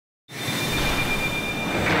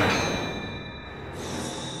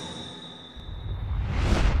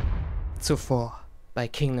Zuvor bei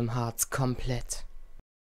Kingdom Hearts Komplett.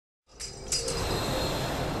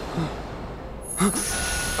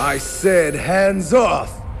 I said hands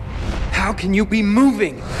off! How can you be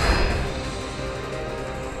moving?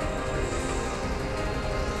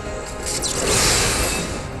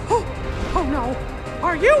 Oh no!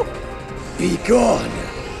 Are you? Be gone!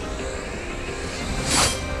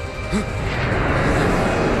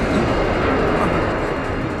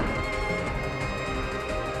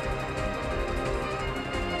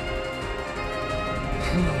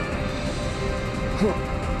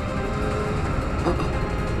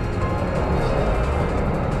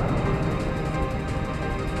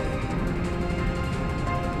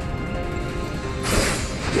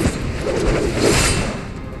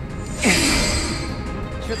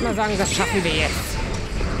 Ich würde mal sagen, das schaffen wir jetzt.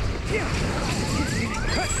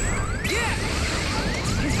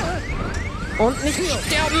 Und nicht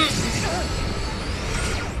sterben!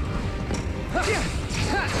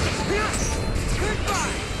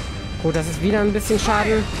 Gut, das ist wieder ein bisschen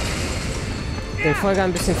Schaden. Den Folger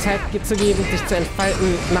ein bisschen Zeit zu geben, sich zu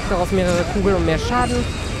entfalten, macht daraus mehrere Kugeln und mehr Schaden.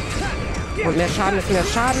 Und mehr Schaden ist mehr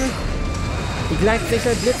Schaden. Die gleicht sich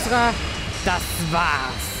mit Blitzra. Das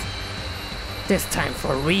war's. This time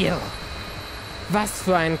for real. Was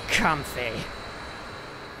für ein Kampf, ey.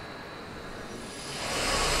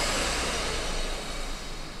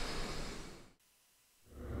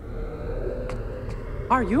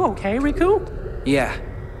 Are you okay, Riku? Yeah.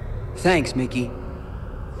 Thanks, Mickey.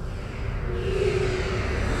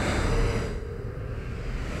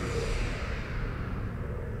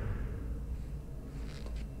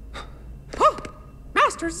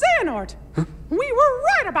 Master Xehanort! Huh? We were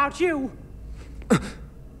right about you!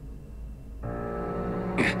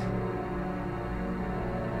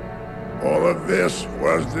 All of this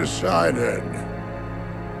was decided.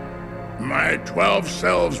 My 12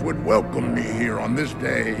 selves would welcome me here on this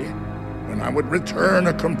day, when I would return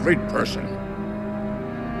a complete person.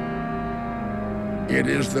 It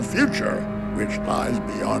is the future which lies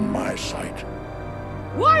beyond my sight.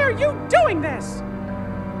 Why are you doing this?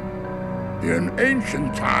 In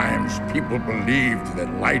ancient times, people believed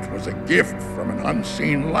that light was a gift from an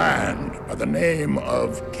unseen land by the name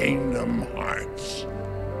of Kingdom Hearts.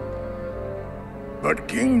 But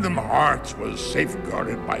Kingdom Hearts was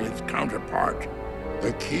safeguarded by its counterpart,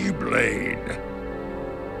 the Keyblade.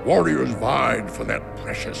 Warriors vied for that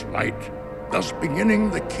precious light, thus beginning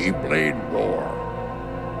the Keyblade War.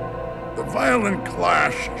 The violent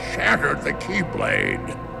clash shattered the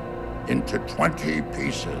Keyblade into 20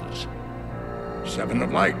 pieces. 7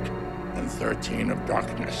 of light and 13 of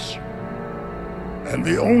darkness. And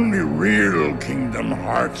the only real Kingdom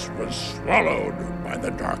Hearts was swallowed by the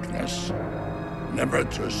darkness, never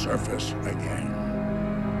to surface again.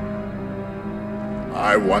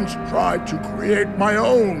 I once tried to create my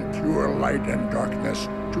own pure light and darkness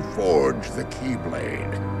to forge the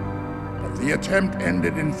Keyblade, but the attempt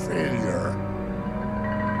ended in failure.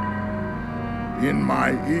 In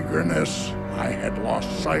my eagerness, I had lost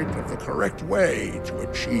sight of the correct way to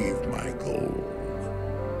achieve my goal.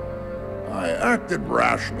 I acted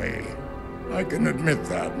rashly. I can admit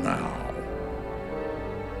that now.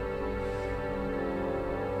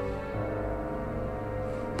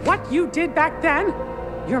 What you did back then,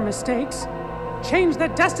 your mistakes, changed the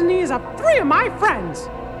destinies of 3 of my friends.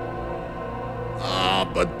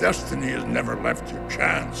 But destiny is never left to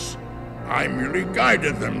chance. I merely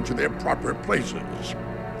guided them to their proper places.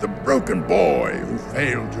 The broken boy who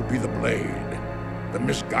failed to be the blade, the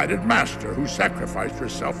misguided master who sacrificed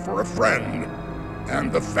herself for a friend,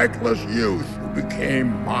 and the feckless youth who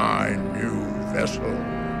became my new vessel.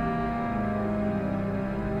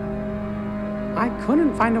 I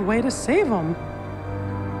couldn't find a way to save them.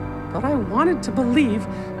 But I wanted to believe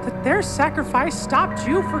that their sacrifice stopped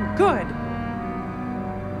you for good.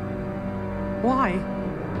 Why?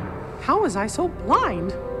 How was I so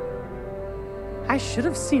blind? I should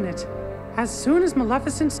have seen it as soon as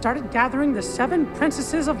Maleficent started gathering the 7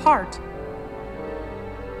 princesses of heart.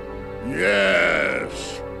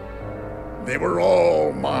 Yes. They were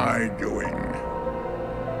all my doing.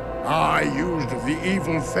 I used the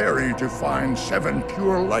evil fairy to find 7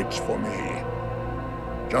 pure lights for me,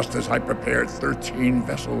 just as I prepared 13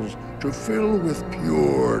 vessels to fill with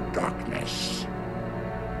pure darkness.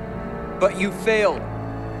 But you failed.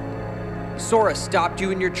 Sora stopped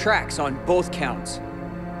you in your tracks on both counts.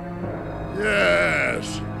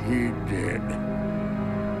 Yes, he did.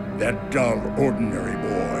 That dull, ordinary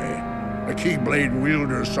boy. A Keyblade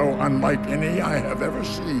wielder so unlike any I have ever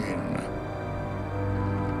seen.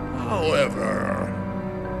 However,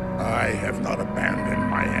 I have not abandoned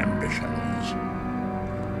my ambitions.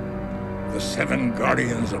 The 7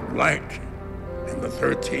 Guardians of Light and the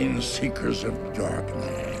 13 Seekers of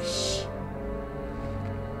Darkness.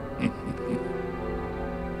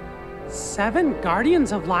 7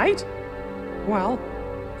 Guardians of Light? Well,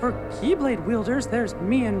 for Keyblade wielders, there's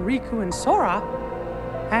me and Riku and Sora.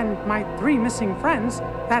 And my 3 missing friends,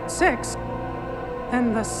 that's 6.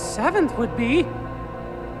 Then the 7th would be...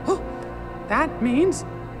 Oh, that means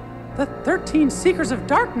the 13 Seekers of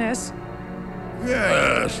Darkness.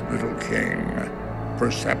 Yes, little king.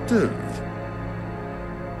 Perceptive.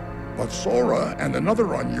 But Sora and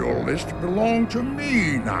another on your list belong to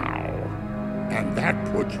me now. And that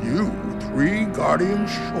puts you 3 Guardians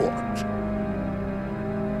short.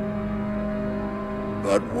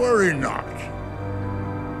 But worry not.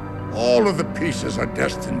 All of the pieces are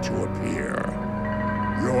destined to appear.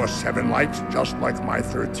 Your 7 lights, just like my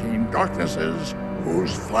 13 darknesses,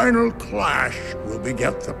 whose final clash will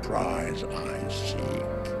beget the prize I seek.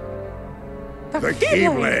 The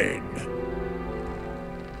Keyblade!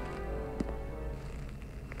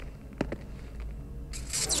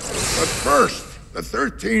 But first, the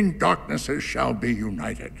 13 darknesses shall be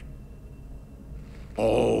united.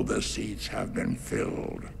 All the seats have been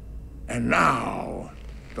filled. And now,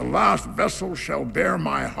 the last vessel shall bear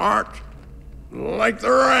my heart like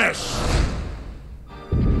the rest.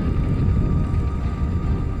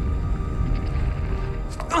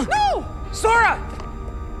 No! Sora!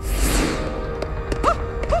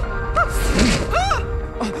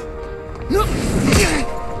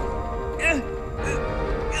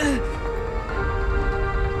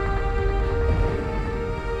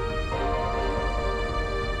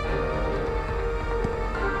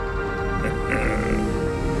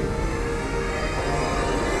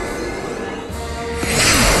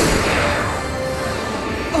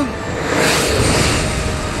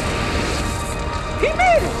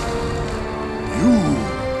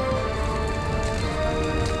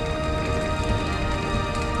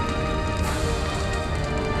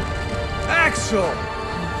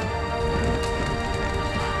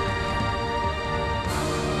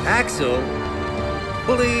 Axel?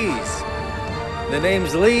 Please. The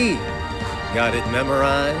name's Lee. Got it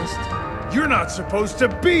memorized? You're not supposed to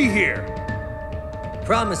be here!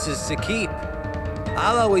 Promises to keep.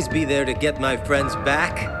 I'll always be there to get my friends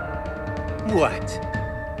back. What?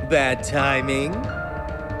 Bad timing?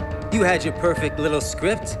 You had your perfect little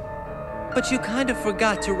script, but you kind of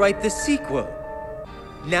forgot to write the sequel.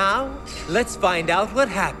 Now, let's find out what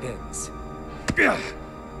happens.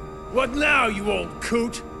 What now, you old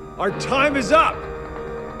coot? Our time is up!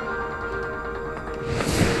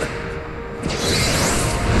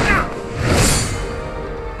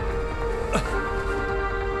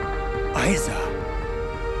 Isa.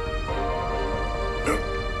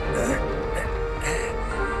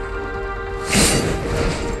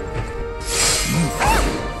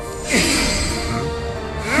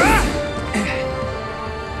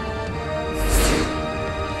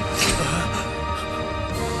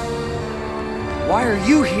 Why are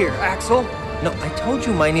you here, Axel? No, I told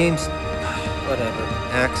you my name's... Whatever.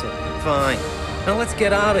 Axel. Fine. Now let's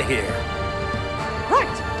get out of here.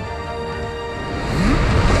 Right!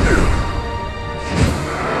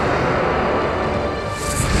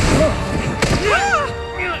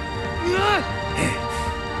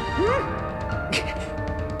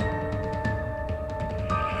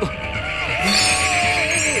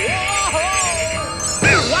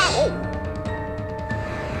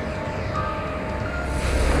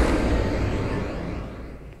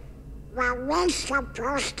 Were we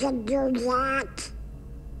supposed to do that?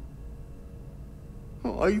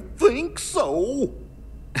 I think so.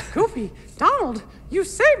 Goofy, Donald, you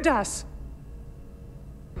saved us!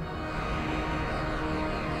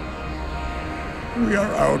 We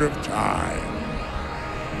are out of time.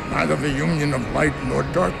 Neither the union of light nor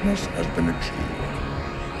darkness has been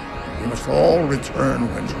achieved. We must all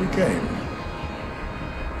return whence we came.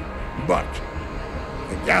 But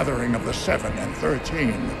the gathering of the 7 and 13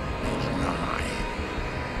 is nigh.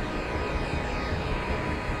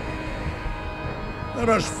 Let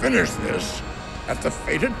us finish this at the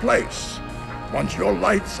fated place, once your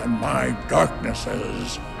lights and my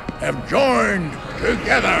darknesses have joined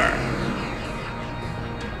together.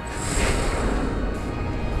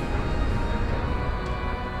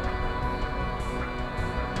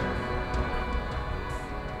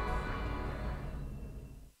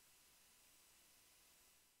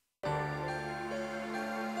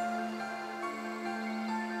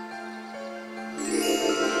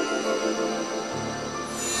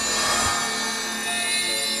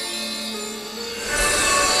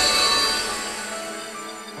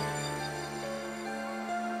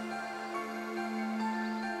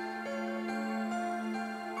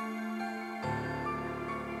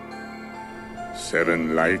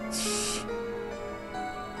 7 lights,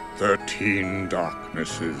 13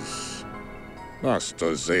 darknesses. Master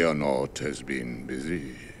Xehanort has been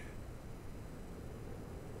busy.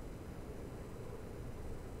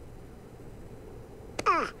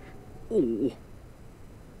 Oh.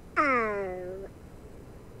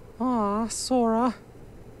 Aw, Sora.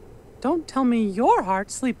 Don't tell me your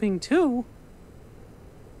heart's sleeping too.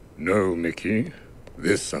 No, Mickey.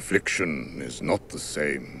 This affliction is not the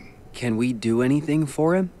same. Can we do anything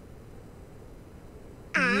for him?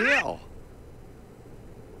 Yeah.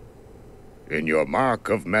 In your Mark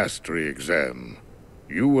of Mastery exam,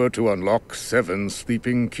 you were to unlock 7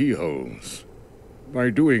 sleeping keyholes.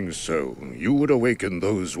 By doing so, you would awaken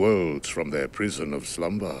those worlds from their prison of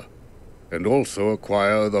slumber, and also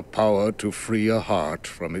acquire the power to free a heart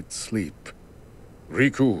from its sleep.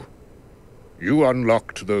 Riku, you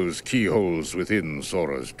unlocked those keyholes within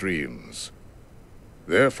Sora's dreams.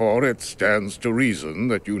 Therefore, it stands to reason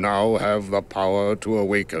that you now have the power to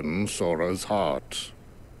awaken Sora's heart.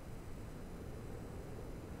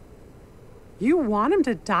 You want him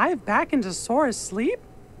to dive back into Sora's sleep?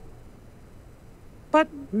 But,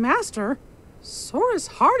 Master, Sora's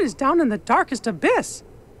heart is down in the darkest abyss.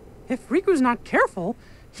 If Riku's not careful,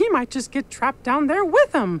 he might just get trapped down there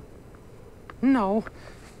with him. No,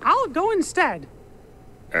 I'll go instead.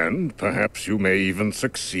 And perhaps you may even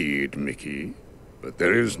succeed, Mickey. But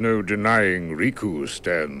there is no denying Riku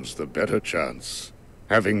stands the better chance,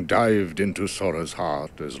 having dived into Sora's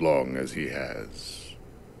heart as long as he has.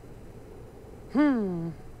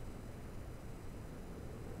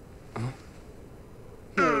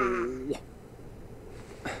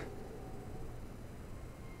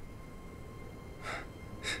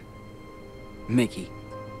 Mickey,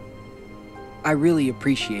 I really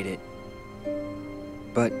appreciate it,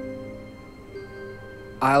 but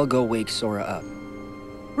I'll go wake Sora up.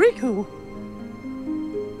 Riku!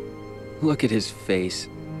 Look at his face,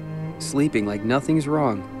 sleeping like nothing's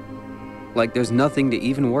wrong, like there's nothing to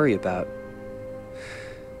even worry about.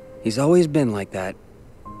 He's always been like that.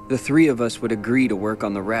 The 3 of us would agree to work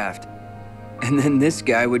on the raft, and then this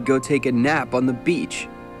guy would go take a nap on the beach.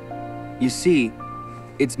 You see,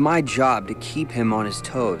 it's my job to keep him on his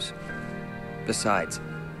toes. Besides,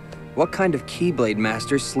 what kind of Keyblade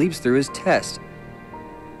master sleeps through his test?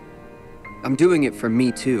 I'm doing it for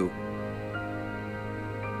me too.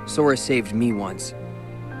 Sora saved me once.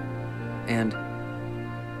 And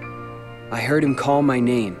I heard him call my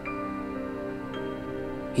name.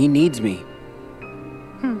 He needs me.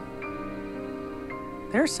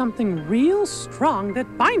 There's something real strong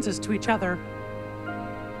that binds us to each other.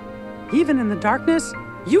 Even in the darkness,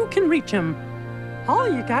 you can reach him.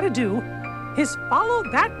 All you gotta do is follow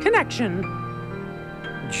that connection.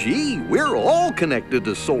 Gee, we're all connected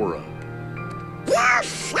to Sora. You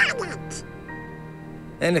said it!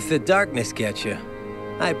 And if the darkness gets you,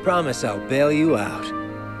 I promise I'll bail you out.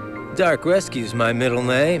 Dark Rescue's my middle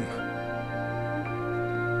name.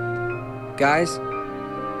 Guys,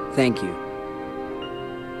 thank you.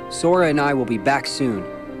 Sora and I will be back soon.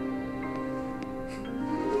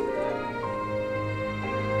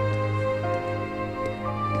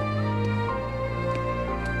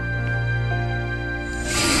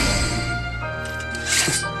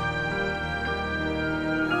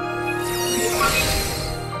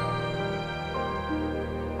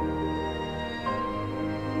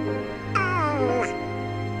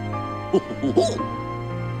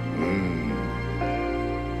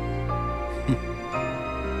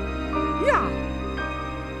 Yeah.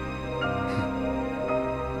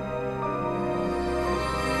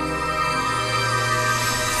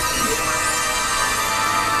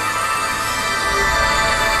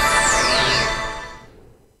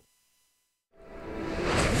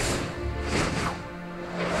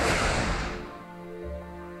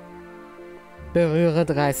 Berühre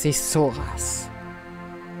 30 Soras.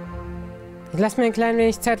 Ich lasse mir ein klein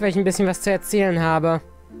wenig Zeit, weil ich ein bisschen was zu erzählen habe.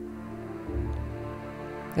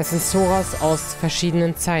 Es sind Soras aus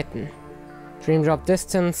verschiedenen Zeiten. Dream Drop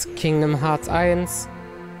Distance, Kingdom Hearts 1,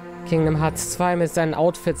 Kingdom Hearts 2 mit seinen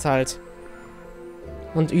Outfits halt.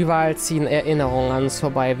 Und überall ziehen Erinnerungen an uns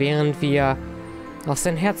vorbei, während wir auf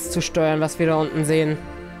sein Herz zu steuern, was wir da unten sehen,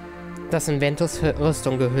 das in Ventus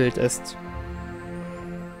Rüstung gehüllt ist.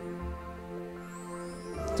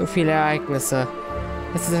 So viele Ereignisse.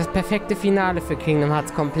 Es ist das perfekte Finale für Kingdom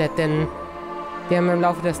Hearts Komplett, denn wir haben im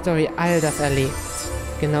Laufe der Story all das erlebt.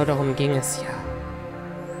 Genau darum ging es ja.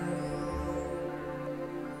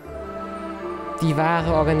 Die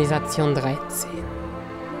wahre Organisation 13.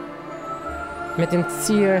 Mit dem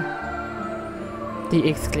Ziel, die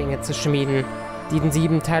X-Klinge zu schmieden, die den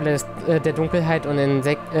 7 Teile der Dunkelheit und in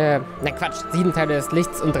 7 Teile des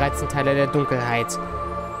Lichts und 13 Teile der Dunkelheit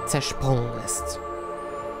zersprungen ist.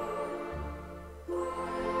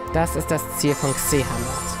 Das ist das Ziel von Xehanort.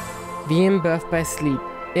 Wie im Birth by Sleep.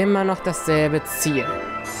 Immer noch dasselbe Ziel.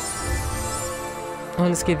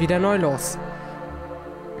 Und es geht wieder neu los.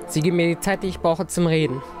 Sie geben mir die Zeit, die ich brauche zum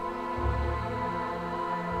Reden.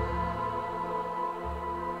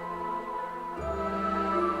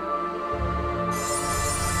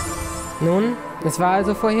 Nun, es war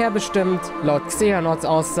also vorherbestimmt, laut Xehanorts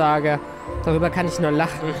Aussage, darüber kann ich nur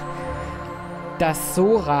lachen, dass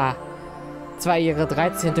Sora zwar ihre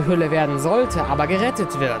 13. Hülle werden sollte, aber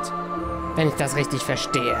gerettet wird, wenn ich das richtig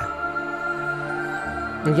verstehe.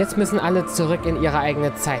 Und jetzt müssen alle zurück in ihre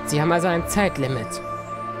eigene Zeit. Sie haben also ein Zeitlimit.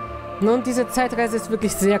 Nun, diese Zeitreise ist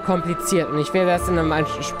wirklich sehr kompliziert und ich werde das in einem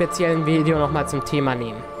speziellen Video nochmal zum Thema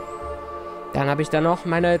nehmen. Dann habe ich da noch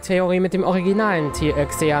meine Theorie mit dem originalen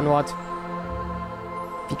Xehanort.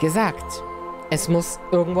 Wie gesagt, es muss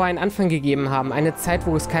irgendwo einen Anfang gegeben haben. Eine Zeit,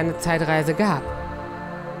 wo es keine Zeitreise gab.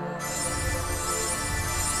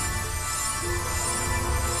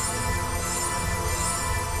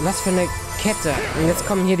 Was für eine Kette. Und jetzt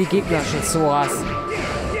kommen hier die gegnerischen Soras,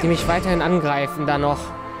 die mich weiterhin angreifen da noch.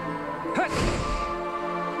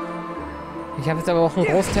 Ich habe jetzt aber auch einen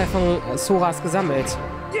Großteil von Soras gesammelt.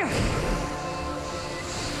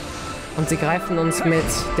 Und sie greifen uns mit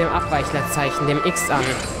dem Abweichlerzeichen, dem X, an.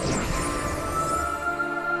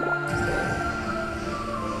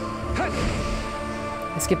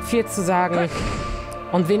 Es gibt viel zu sagen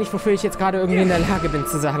und wenig, wofür ich jetzt gerade irgendwie in der Lage bin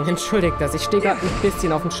zu sagen. Entschuldigt das, ich stehe gerade ein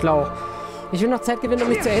bisschen auf dem Schlauch. Ich will noch Zeit gewinnen, um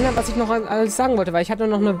mich zu erinnern, was ich noch alles sagen wollte, weil ich hatte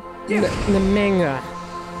noch eine Menge.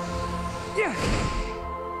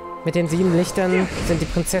 Mit den 7 Lichtern sind die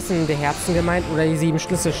Prinzessinnen der Herzen gemeint oder die 7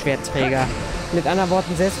 Schlüsselschwertträger. Mit anderen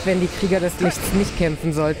Worten, selbst wenn die Krieger des Lichts nicht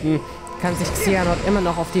kämpfen sollten, kann sich Xehanort immer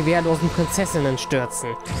noch auf die wehrlosen Prinzessinnen stürzen.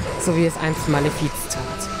 So wie es einst Malefiz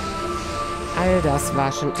tat. All das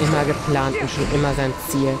war schon immer geplant und schon immer sein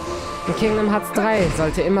Ziel. In Kingdom Hearts 3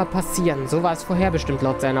 sollte immer passieren. So war es vorherbestimmt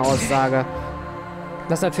laut seiner Aussage.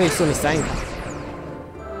 Was natürlich so nicht sein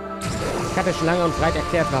kann. Ich hatte schon lange und breit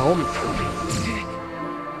erklärt, warum.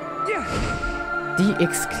 Die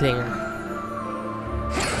X-Klinge.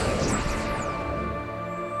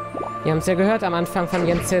 Wir haben es ja gehört am Anfang von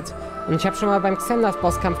Gensit. Und ich habe schon mal beim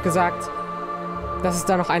Xandas-Bosskampf gesagt, dass es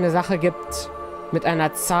da noch eine Sache gibt mit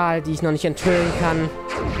einer Zahl, die ich noch nicht enthüllen kann.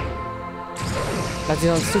 Weil sie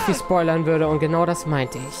sonst zu viel spoilern würde. Und genau das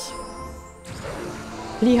meinte ich.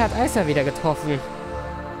 Lee hat Aisa wieder getroffen.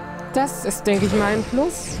 Das ist, denke ich mal, ein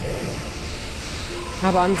Plus.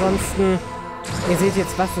 Aber ansonsten, ihr seht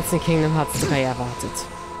jetzt, was uns in Kingdom Hearts 3 erwartet.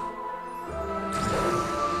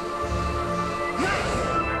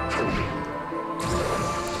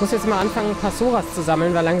 Ich muss jetzt mal anfangen, ein paar Soras zu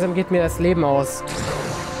sammeln, weil langsam geht mir das Leben aus.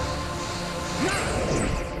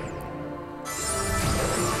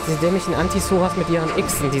 Diese dämlichen Anti-Soras mit ihren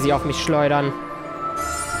Xen, die sie auf mich schleudern.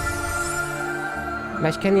 Aber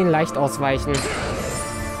ich kann ihnen leicht ausweichen.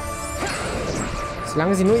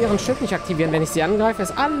 Solange sie nur ihren Schild nicht aktivieren, wenn ich sie angreife,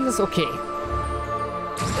 ist alles okay.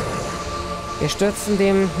 Wir stürzen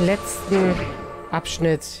dem letzten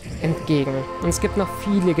Abschnitt entgegen. Und es gibt noch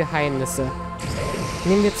viele Geheimnisse.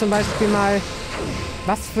 Nehmen wir zum Beispiel mal,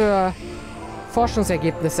 was für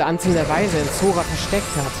Forschungsergebnisse Antin der Weise in Zora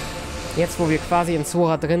versteckt hat. Jetzt, wo wir quasi in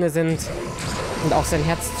Zora drinne sind und auch sein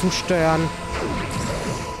Herz zusteuern,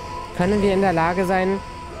 können wir in der Lage sein,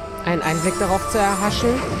 einen Einblick darauf zu erhaschen?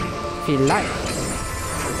 Vielleicht.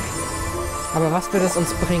 Aber was wird es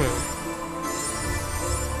uns bringen?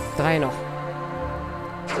 3 noch.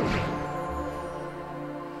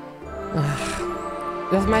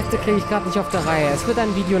 Das meiste kriege ich gerade nicht auf der Reihe. Es wird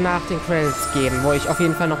ein Video nach den Credits geben, wo ich auf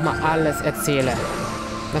jeden Fall nochmal alles erzähle,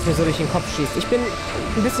 was mir so durch den Kopf schießt. Ich bin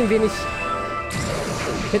ein bisschen wenig...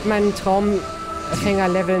 Mit meinen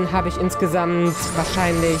Traumfänger-Leveln habe ich insgesamt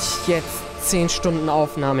wahrscheinlich jetzt 10 Stunden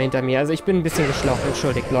Aufnahme hinter mir. Also ich bin ein bisschen geschlaucht,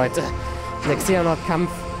 entschuldigt, Leute. Der Xehanort-Kampf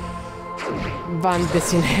war ein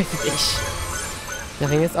bisschen heftig. Der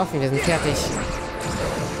Ring ist offen, wir sind fertig.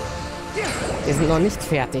 Wir sind noch nicht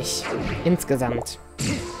fertig. Insgesamt.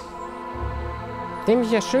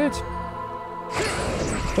 Dämlicher Schild.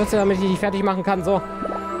 Stürze, damit ich die fertig machen kann. So.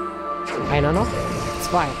 Einer noch.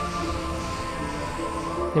 2.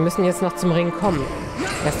 Wir müssen jetzt noch zum Ring kommen.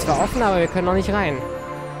 Er ist zwar offen, aber wir können noch nicht rein.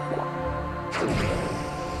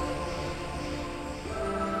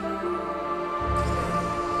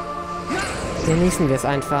 Genießen wir es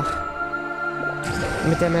einfach.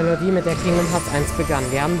 Mit der Melodie, mit der Kingdom Hearts 1 begann.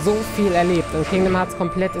 Wir haben so viel erlebt und Kingdom Hearts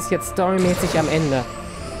Komplett ist jetzt storymäßig am Ende.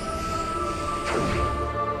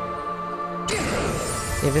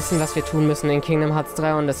 Wir wissen, was wir tun müssen in Kingdom Hearts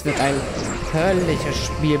 3 und es wird ein höllisches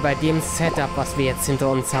Spiel bei dem Setup, was wir jetzt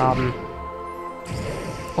hinter uns haben.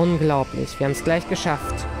 Unglaublich, wir haben es gleich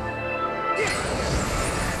geschafft.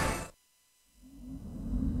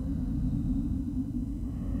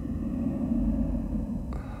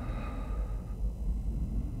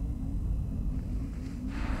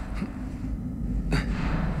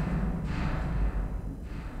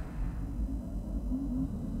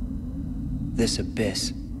 This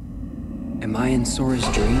abyss. Am I in Sora's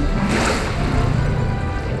dream?